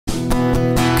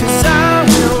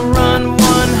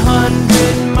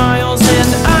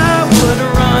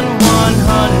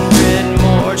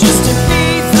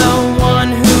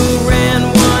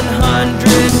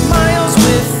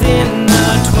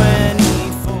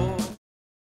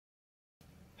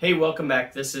Hey, welcome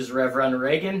back. This is Rev Run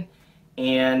Reagan,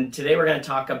 and today we're going to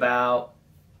talk about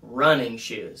running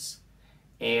shoes.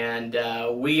 And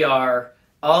we are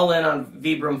all in on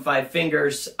Vibram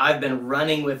FiveFingers. I've been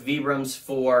running with Vibrams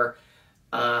for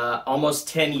almost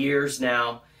 10 years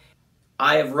now.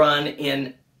 I have run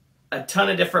in a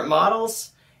ton of different models,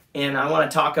 and I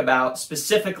want to talk about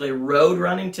specifically road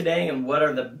running today and what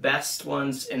are the best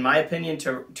ones, in my opinion,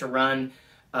 to run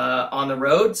on the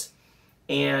roads.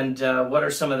 And what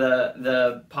are some of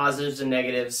the positives and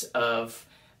negatives of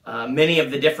many of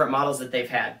the different models that they've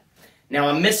had. Now,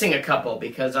 I'm missing a couple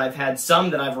because I've had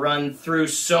some that I've run through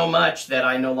so much that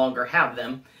I no longer have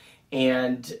them.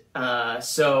 And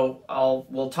so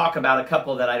we'll talk about a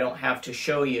couple that I don't have to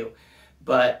show you.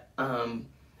 But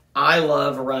I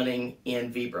love running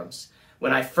in Vibrams.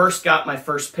 When I first got my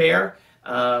first pair,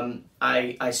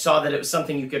 I saw that it was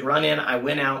something you could run in. I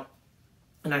went out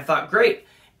and I thought, great.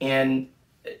 And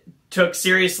took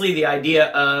seriously the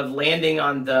idea of landing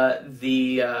on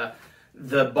the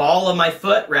ball of my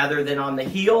foot rather than on the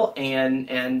heel,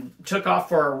 and took off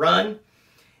for a run.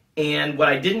 And what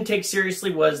I didn't take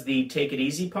seriously was the take it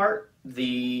easy part,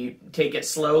 the take it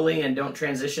slowly and don't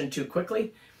transition too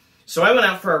quickly. So I went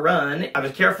out for a run. I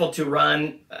was careful to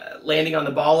run landing on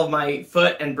the ball of my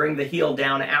foot and bring the heel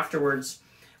down afterwards.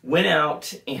 Went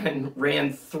out and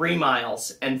ran 3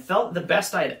 miles and felt the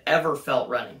best I had ever felt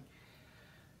running.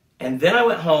 And then I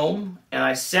went home and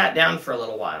I sat down for a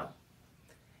little while.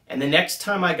 And the next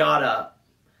time I got up,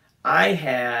 I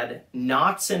had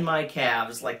knots in my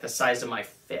calves like the size of my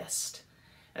fist.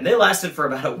 And they lasted for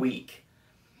about a week.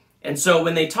 And so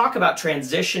when they talk about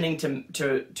transitioning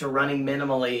to running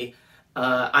minimally,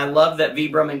 I love that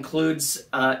Vibram includes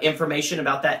information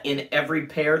about that in every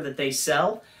pair that they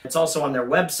sell. It's also on their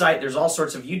website. There's all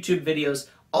sorts of YouTube videos.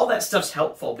 All that stuff's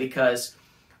helpful because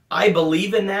I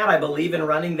believe in that. I believe in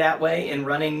running that way, and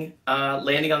running,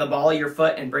 landing on the ball of your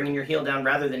foot and bringing your heel down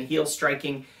rather than heel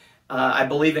striking. I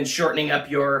believe in shortening up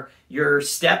your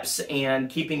steps and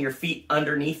keeping your feet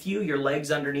underneath you, your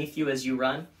legs underneath you as you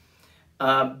run.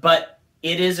 But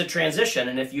it is a transition,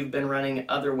 and if you've been running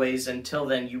other ways until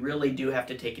then, you really do have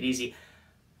to take it easy.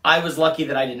 I was lucky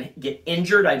that I didn't get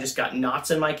injured. I just got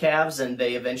knots in my calves, and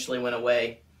they eventually went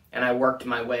away, and I worked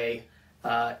my way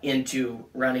into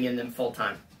running in them full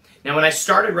time. Now, when I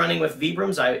started running with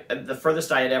Vibrams, the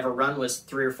furthest I had ever run was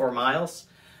 3 or 4 miles.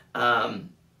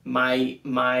 My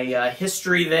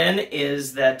history then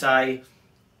is that I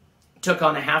took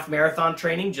on a half marathon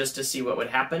training just to see what would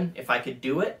happen if I could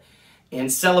do it,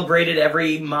 and celebrated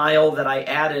every mile that I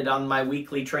added on my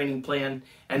weekly training plan,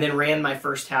 and then ran my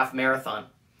first half marathon.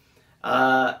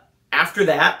 After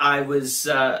that, I was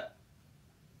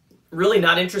really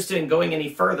not interested in going any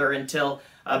further until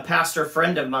a pastor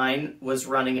friend of mine was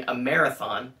running a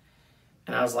marathon.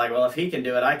 And I was like, well, if he can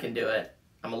do it, I can do it.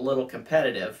 I'm a little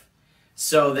competitive.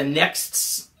 So the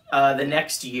next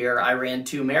year, I ran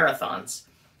 2 marathons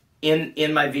in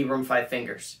my Vibram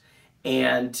FiveFingers.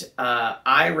 And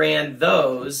I ran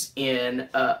those in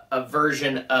a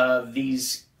version of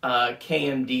these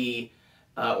KMD,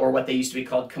 or what they used to be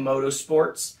called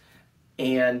komodosports,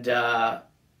 and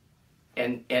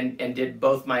did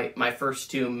both my first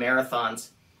 2 marathons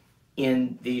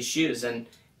in these shoes, and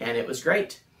it was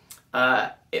great.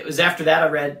 It was after that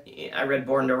I read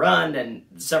Born to Run and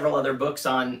several other books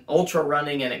on ultra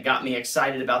running, and it got me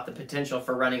excited about the potential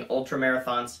for running ultra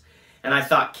marathons. And I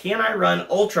thought, can I run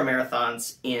ultra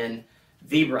marathons in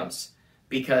Vibrams?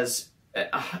 Because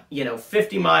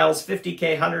 50 miles,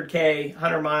 50K, 100K,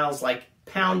 100 miles, like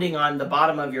pounding on the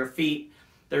bottom of your feet,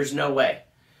 there's no way.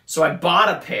 So I bought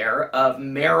a pair of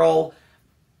Merrell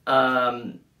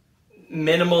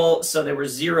minimal, so they were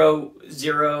zero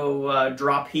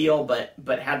drop heel,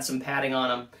 but had some padding on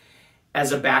them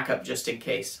as a backup just in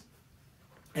case,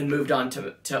 and moved on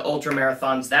to ultra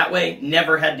marathons that way.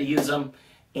 Never had to use them,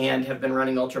 and have been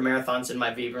running ultra marathons in my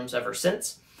Vibrams ever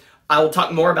since. I will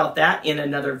talk more about that in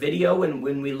another video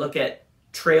when we look at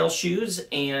trail shoes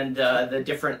and the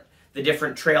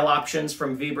different trail options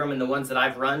from Vibram and the ones that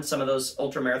I've run some of those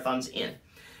ultra marathons in.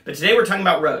 But today we're talking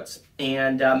about roads,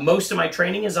 and most of my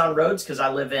training is on roads because I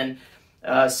live in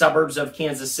suburbs of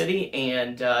Kansas City,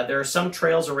 and there are some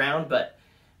trails around, but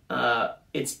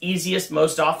it's easiest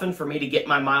most often for me to get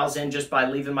my miles in just by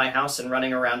leaving my house and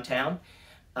running around town.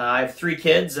 I have 3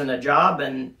 kids and a job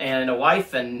and a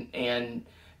wife and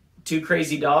 2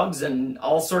 crazy dogs and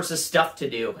all sorts of stuff to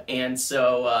do, and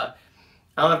so I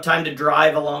don't have time to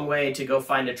drive a long way to go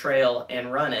find a trail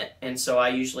and run it, and so I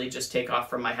usually just take off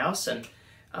from my house and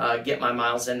get my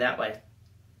miles in that way.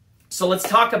 So let's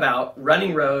talk about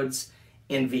running roads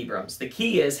in Vibrams. The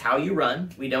key is how you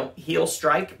run. We don't heel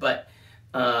strike, but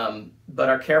but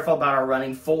are careful about our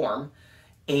running form.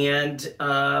 And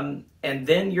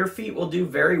then your feet will do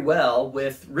very well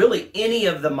with really any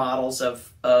of the models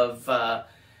of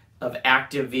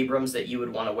active Vibrams that you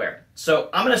would want to wear. So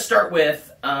I'm going to start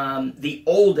with the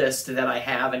oldest that I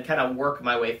have and kind of work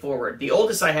my way forward. The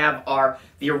oldest I have are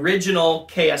the original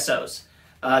KSOs.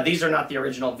 These are not the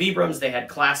original Vibrams. They had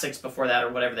classics before that, or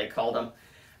whatever they called them.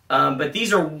 But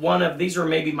these are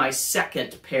maybe my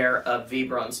second pair of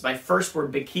Vibrams. My first were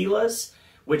Bikilas,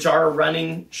 which are a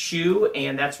running shoe,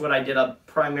 and that's what I did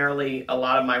primarily a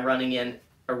lot of my running in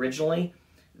originally.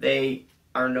 They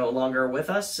are no longer with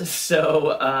us,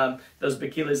 so those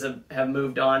Bikilas have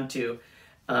moved on to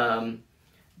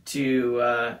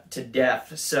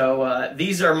death. So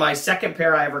these are my second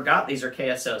pair I ever got. These are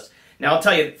KSOs. Now I'll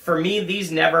tell you, for me,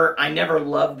 I never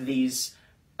loved these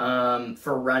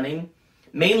for running,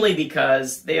 mainly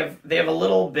because they have a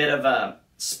little bit of a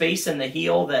space in the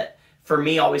heel that for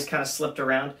me always kind of slipped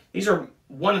around. These are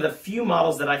one of the few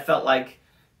models that I felt like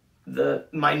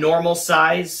my normal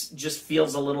size just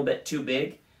feels a little bit too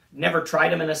big. Never tried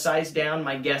them in a size down.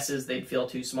 My guess is they'd feel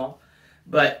too small.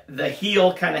 But the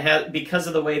heel kind of has, because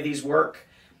of the way these work,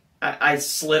 I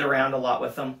slid around a lot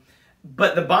with them.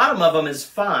 But the bottom of them is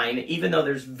fine, even though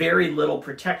there's very little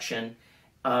protection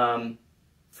for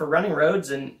running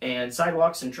roads and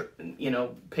sidewalks and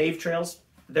paved trails.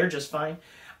 They're just fine.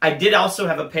 I did also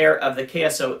have a pair of the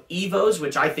KSO Evos,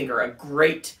 which I think are a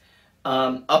great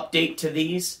update to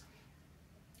these,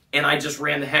 and I just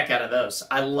ran the heck out of those.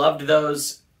 I loved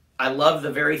those. I love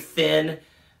the very thin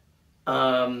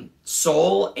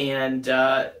sole, and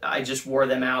I just wore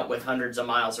them out with hundreds of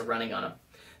miles of running on them.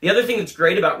 The other thing that's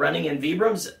great about running in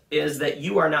Vibrams is that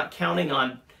you are not counting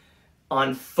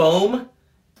on foam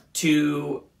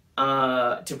to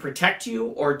protect you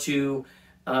or to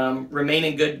remain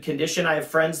in good condition. I have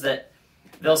friends that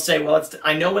they'll say, well,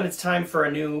 I know when it's time for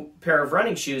a new pair of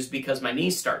running shoes because my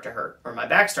knees start to hurt or my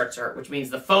back starts to hurt, which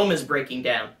means the foam is breaking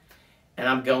down. And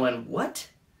I'm going, what?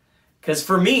 Because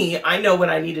for me, I know when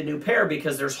I need a new pair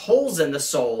because there's holes in the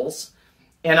soles,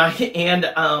 and I'm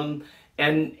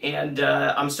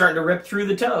starting to rip through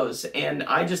the toes, and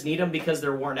I just need them because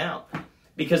they're worn out,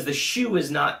 because the shoe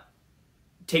is not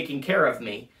taking care of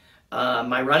me.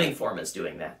 My running form is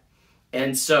doing that.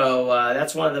 And so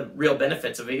that's one of the real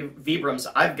benefits of Vibrams.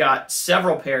 I've got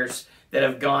several pairs that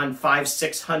have gone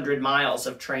 500-600 miles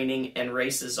of training and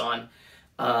races on,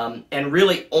 and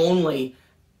really only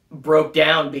broke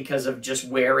down because of just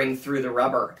wearing through the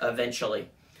rubber eventually.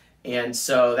 And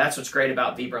so that's what's great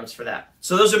about Vibrams for that.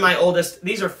 So those are my oldest.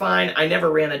 These are fine. I never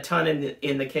ran a ton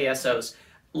in the KSOs.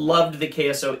 Loved the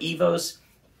KSO Evos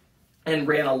and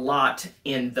ran a lot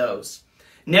in those.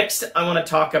 Next, I want to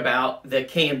talk about the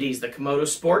KMDs, the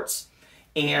Komodosports.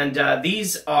 And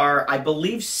these are, I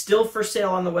believe, still for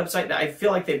sale on the website. I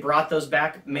feel like they brought those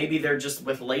back. Maybe they're just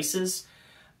with laces.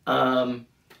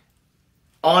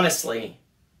 Honestly,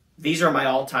 these are my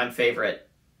all-time favorite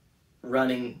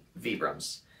running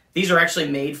Vibrams. These are actually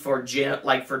made for gym,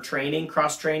 like for training,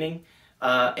 cross-training,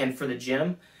 and for the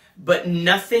gym. But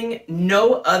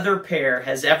no other pair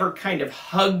has ever kind of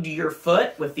hugged your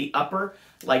foot with the upper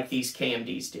like these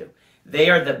KMDs do. They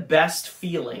are the best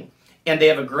feeling, and they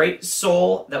have a great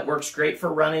sole that works great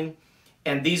for running,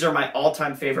 and these are my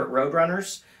all-time favorite road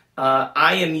runners.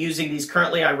 I am using these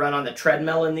currently. I run on the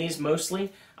treadmill in these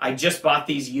mostly. I just bought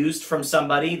these used from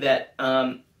somebody that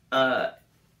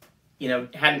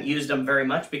hadn't used them very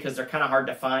much because they're kind of hard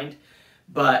to find.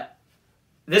 But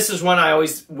this is one I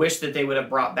always wish that they would have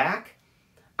brought back.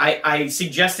 I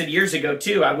suggested years ago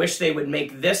too, I wish they would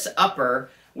make this upper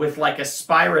with like a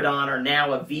Spyridon or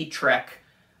now a V-Trek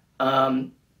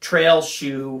trail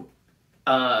shoe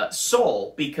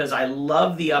sole, because I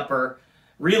love the upper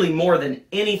really more than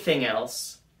anything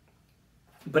else,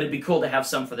 but it'd be cool to have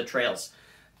some for the trails.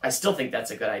 I still think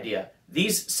that's a good idea.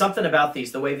 Something about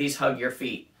these, the way these hug your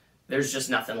feet, there's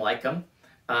just nothing like them.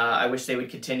 I wish they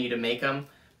would continue to make them,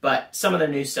 but some of the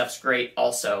new stuff's great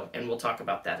also, and we'll talk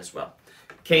about that as well.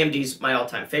 KMD's my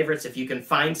all-time favorites. If you can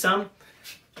find some,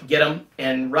 get them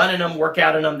and run in them, work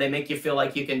out in them. They make you feel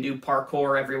like you can do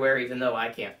parkour everywhere, even though I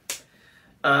can't.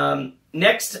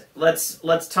 Next,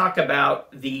 let's talk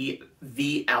about the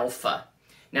V Alpha.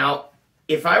 Now,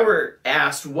 if I were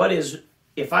asked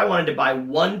if I wanted to buy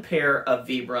one pair of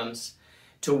Vibrams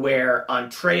to wear on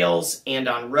trails and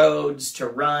on roads, to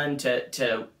run,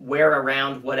 to wear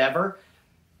around, whatever,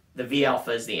 the V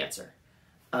Alpha is the answer.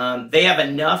 They have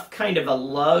enough kind of a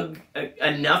lug,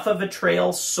 enough of a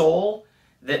trail sole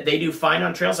that they do fine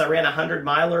on trails. I ran a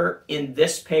 100-miler in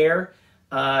this pair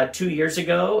 2 years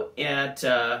ago at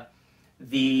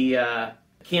the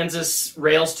Kansas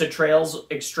Rails to Trails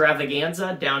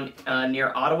Extravaganza down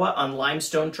near Ottawa on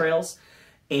limestone trails,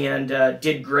 and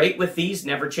did great with these.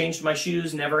 Never changed my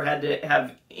shoes, never had to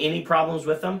have any problems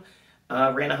with them.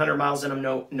 Ran 100 miles in them,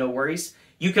 no worries.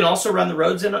 You can also run the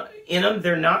roads in them.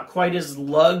 They're not quite as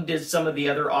lugged as some of the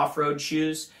other off-road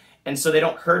shoes, and so they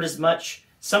don't hurt as much.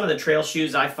 Some of the trail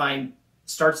shoes I find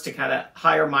starts to kind of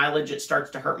higher mileage. It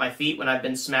starts to hurt my feet when I've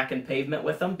been smacking pavement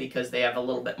with them because they have a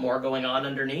little bit more going on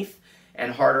underneath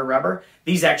and harder rubber.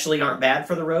 These actually aren't bad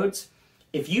for the roads.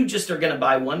 If you just are going to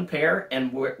buy one pair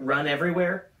and run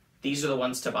everywhere, these are the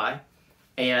ones to buy.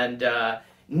 And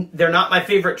they're not my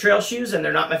favorite trail shoes, and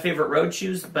they're not my favorite road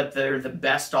shoes, but they're the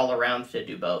best all around to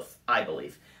do both, I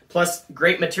believe. Plus,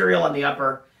 great material on the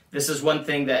upper. This is one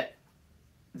thing that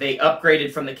they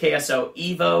upgraded from the KSO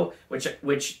Evo,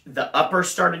 which the upper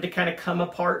started to kind of come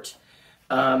apart.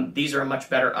 These are a much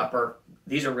better upper.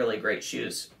 These are really great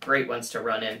shoes. Great ones to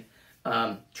run in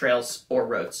trails or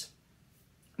roads.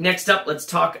 Next up, let's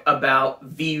talk about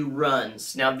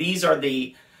V-Runs. Now, these are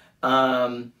the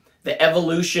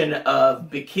evolution of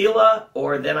Bikila,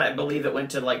 or then I believe it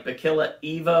went to like Bikila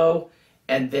Evo,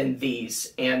 and then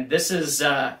these. And this is,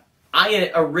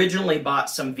 I originally bought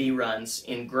some V-Runs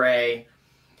in gray,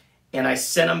 and I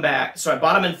sent them back. So I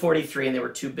bought them in 43, and they were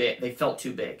too big. They felt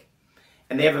too big.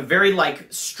 And they have a very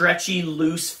like stretchy,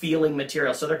 loose feeling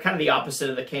material. So they're kind of the opposite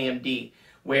of the KMD,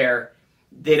 where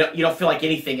you don't feel like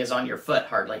anything is on your foot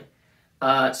hardly.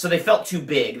 So they felt too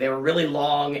big. They were really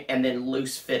long and then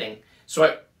loose fitting. So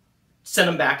I sent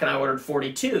them back and I ordered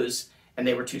 42s, and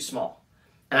they were too small.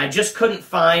 And I just couldn't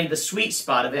find the sweet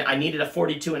spot of it. I needed a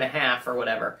 42.5 or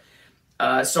whatever.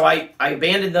 So I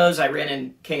abandoned those. I ran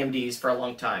in KMDs for a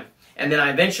long time. And then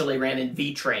I eventually ran in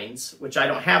V-Trains, which I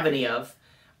don't have any of.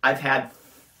 I've had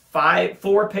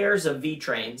 4 pairs of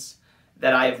V-Trains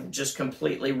that I've just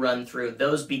completely run through.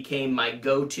 Those became my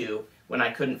go-to when I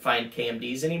couldn't find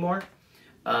KMDs anymore.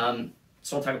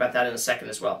 So I'll talk about that in a second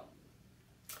as well.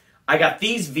 I got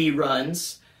these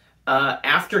V-Runs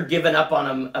after giving up on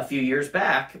them a few years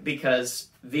back because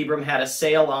Vibram had a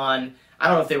sale on, I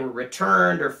don't know if they were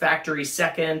returned or factory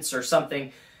seconds or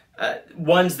something,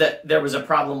 ones that there was a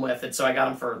problem with, and so I got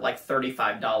them for like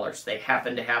 $35. They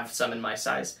happened to have some in my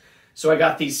size. So I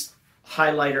got these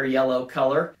highlighter yellow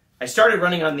color. I started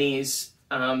running on these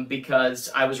because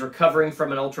I was recovering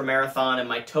from an ultra marathon and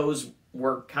my toes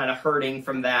were kind of hurting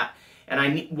from that. And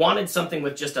I wanted something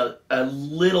with just a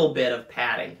little bit of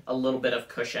padding, a little bit of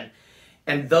cushion.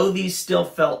 And though these still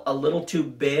felt a little too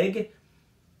big,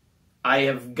 I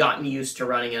have gotten used to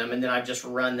running them, and then I've just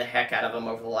run the heck out of them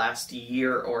over the last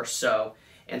year or so.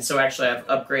 And so actually I've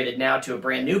upgraded now to a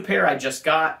brand new pair I just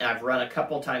got, and I've run a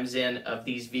couple times in of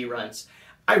these V-Runs.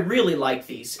 I really like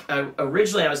these.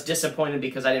 Originally I was disappointed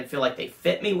because I didn't feel like they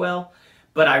fit me well,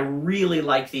 but I really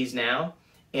like these now.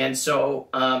 And so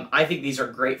I think these are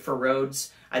great for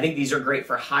roads. I think these are great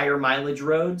for higher mileage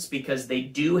roads because they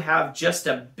do have just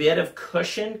a bit of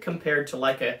cushion compared to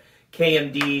like a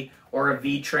KMD or a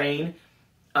V-Train.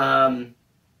 And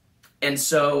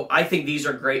so I think these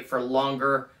are great for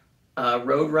longer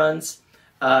road runs.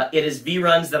 It is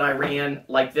V-Runs that I ran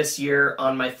like this year.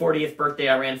 On my 40th birthday,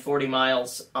 I ran 40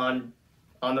 miles on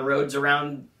the roads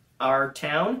around our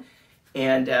town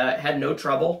and had no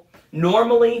trouble.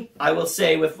 Normally, I will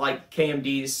say with like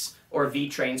KMDs or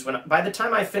V-Trains, by the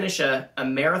time I finish a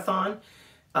marathon,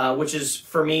 which is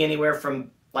for me anywhere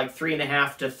from like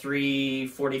 3.5 to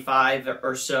 3:45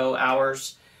 or so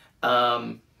hours,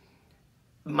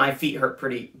 my feet hurt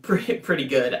pretty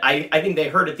good. I think they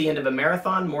hurt at the end of a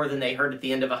marathon more than they hurt at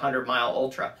the end of a 100-mile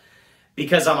ultra,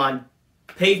 because I'm on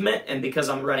pavement and because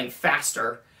I'm running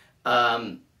faster.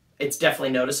 It's definitely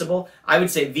noticeable. I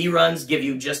would say V-Runs give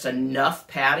you just enough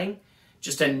padding,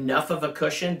 just enough of a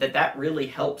cushion that really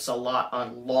helps a lot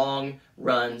on long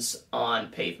runs on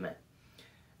pavement.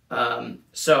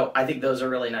 So I think those are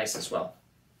really nice as well.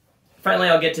 Finally,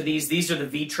 I'll get to these. These are the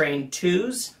V-Train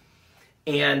 2s.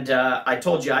 And I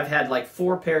told you I've had like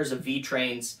 4 pairs of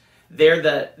V-Trains. They're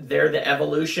the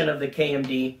evolution of the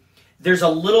KMD. There's a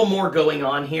little more going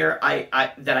on here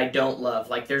that I don't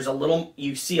love. Like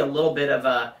you see a little bit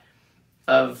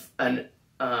of an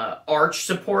arch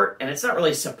support, and it's not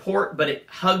really support, but it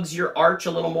hugs your arch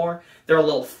a little more. They're a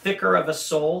little thicker of a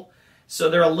sole, so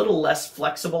they're a little less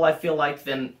flexible, I feel like,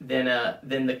 than the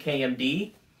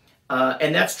KMD.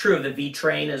 And that's true of the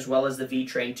V-Train as well as the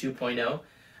V-Train 2.0.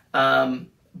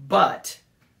 But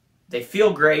they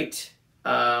feel great.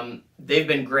 They've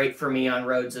been great for me on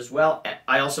roads as well.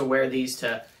 I also wear these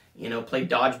to, play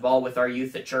dodgeball with our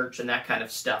youth at church and that kind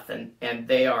of stuff, and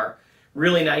they are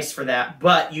really nice for that.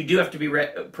 But you do have to be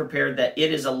prepared that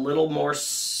it is a little more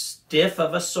stiff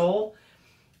of a sole.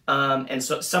 And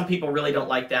so some people really don't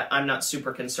like that. I'm not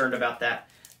super concerned about that.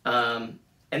 And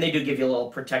they do give you a little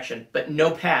protection, but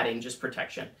no padding, just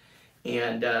protection.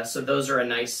 And so those are a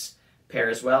nice pair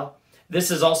as well.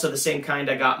 This is also the same kind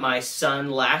I got my son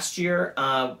last year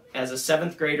as a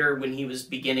 7th grader when he was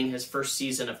beginning his first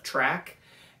season of track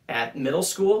at middle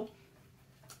school.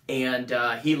 And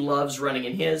he loves running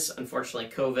in his. Unfortunately,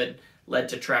 COVID led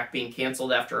to track being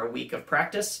canceled after a week of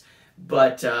practice.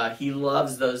 But he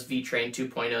loves those V-Train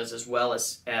 2.0s as well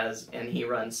and he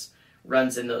runs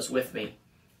in those with me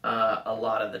a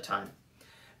lot of the time.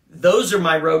 Those are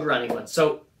my road running ones.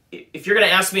 So if you're going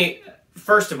to ask me,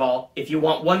 first of all, if you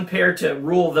want one pair to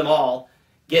rule them all,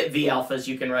 get V-Alphas.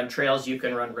 You can run trails, you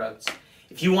can run roads.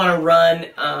 If you want to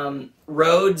run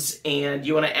roads and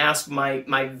you want to ask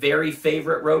my very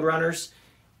favorite road runners,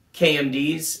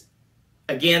 KMDs,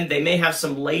 again, they may have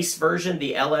some lace version,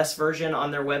 the LS version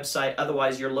on their website.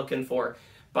 Otherwise, you're looking for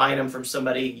buying them from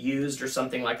somebody used or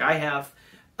something like I have.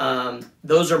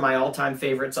 Those are my all-time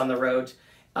favorites on the road.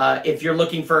 If you're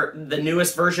looking for the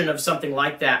newest version of something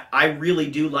like that, I really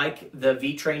do like the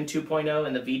V-Train 2.0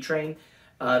 and the V-Train.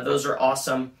 Those are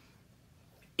awesome.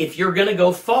 If you're going to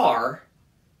go far,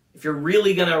 if you're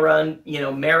really going to run,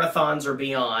 marathons or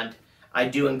beyond, I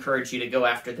do encourage you to go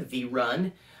after the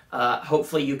V-Run.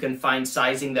 Hopefully you can find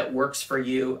sizing that works for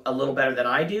you a little better than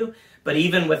I do. But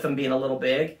even with them being a little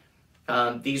big,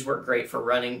 these work great for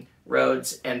running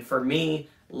roads. And for me,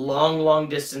 long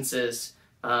distances,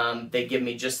 they give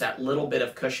me just that little bit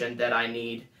of cushion that I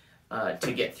need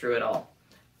to get through it all.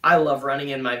 I love running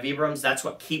in my Vibrams. That's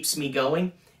what keeps me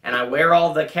going. And I wear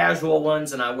all the casual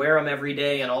ones, and I wear them every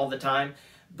day and all the time.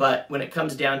 But when it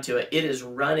comes down to it, it is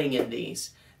running in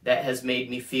these that has made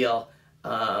me feel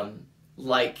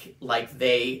like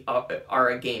they are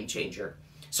a game changer.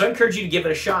 So I encourage you to give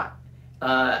it a shot.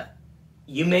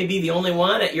 You may be the only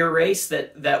one at your race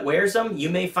that wears them. You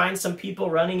may find some people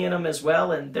running in them as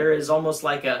well, and there is almost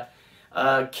like a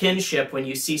kinship when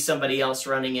you see somebody else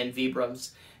running in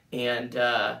Vibrams, and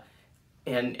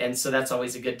so that's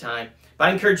always a good time. But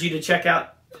I encourage you to check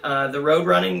out the road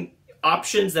running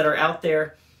options that are out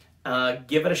there.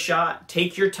 Give it a shot.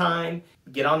 Take your time.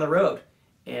 Get on the road,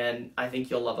 and I think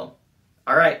you'll love them.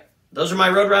 All right, those are my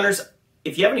road runners.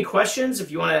 If you have any questions,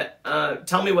 if you want to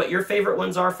tell me what your favorite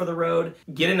ones are for the road,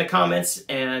 get in the comments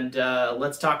and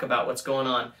let's talk about what's going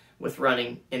on with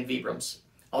running in Vibrams.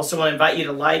 Also want to invite you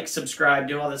to like, subscribe,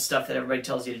 do all this stuff that everybody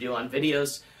tells you to do on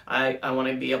videos. I want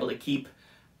to be able to keep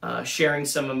sharing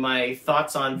some of my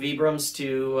thoughts on Vibrams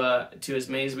to as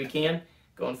many as we can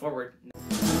going forward.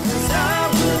 'Cause I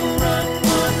will run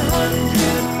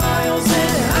 100 miles.